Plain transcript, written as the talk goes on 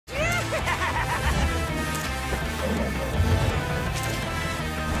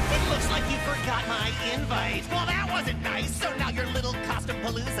right. Well, that wasn't nice. So now your little costume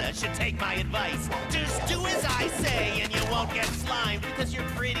Palooza should take my advice. Just do as I say and you won't get slimed, because your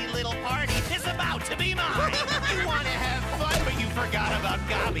pretty little party is about to be mine. You want to have fun, but you forgot about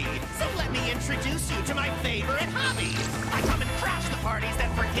Gobby. So let me introduce you to my favorite hobby. I come and crash the parties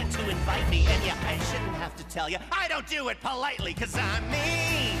that forget to invite me. And yeah, I shouldn't have to tell you, I don't do it politely, because I'm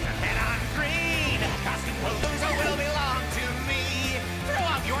mean and I'm green. Costume Palooza will belong to me. Throw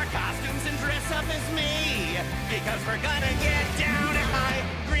off your costumes and dress up as me, because we're gonna get down at my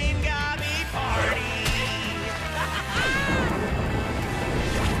green Gobby party.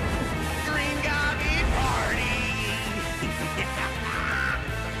 Green Gobby party.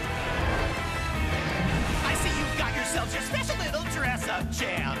 I see you've got yourselves your special little dress-up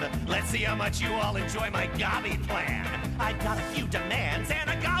jam. Let's see how much you all enjoy my Gobby plan. I've got a few demands and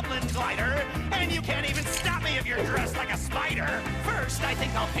a goblin glider, and you can't even stop me if you're dressed like a spider. First, I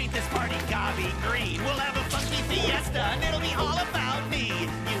think I'll paint this party Gobby green. We'll have a funky fiesta, and it'll be all about me.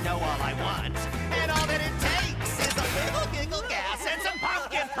 You know all I want, and all that it takes is a little giggle gas and some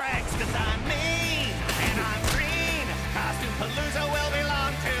pumpkin pranks, because I'm mean and I'm green. Costume Palooza will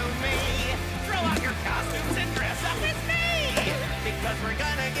belong to me. Throw out your costumes and dress up as me, because we're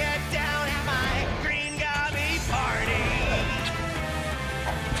gonna get down at my green Gobby party.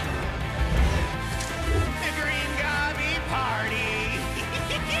 The green Gobby party.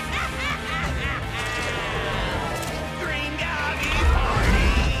 Green Gobby party.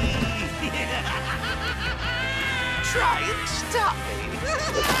 Try and stop me.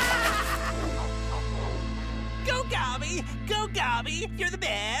 Go Gobby, go Gobby. You're the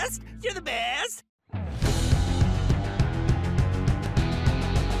best. You're the best. They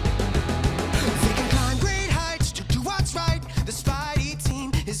can climb great heights to do what's right. The Spidey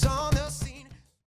team is on the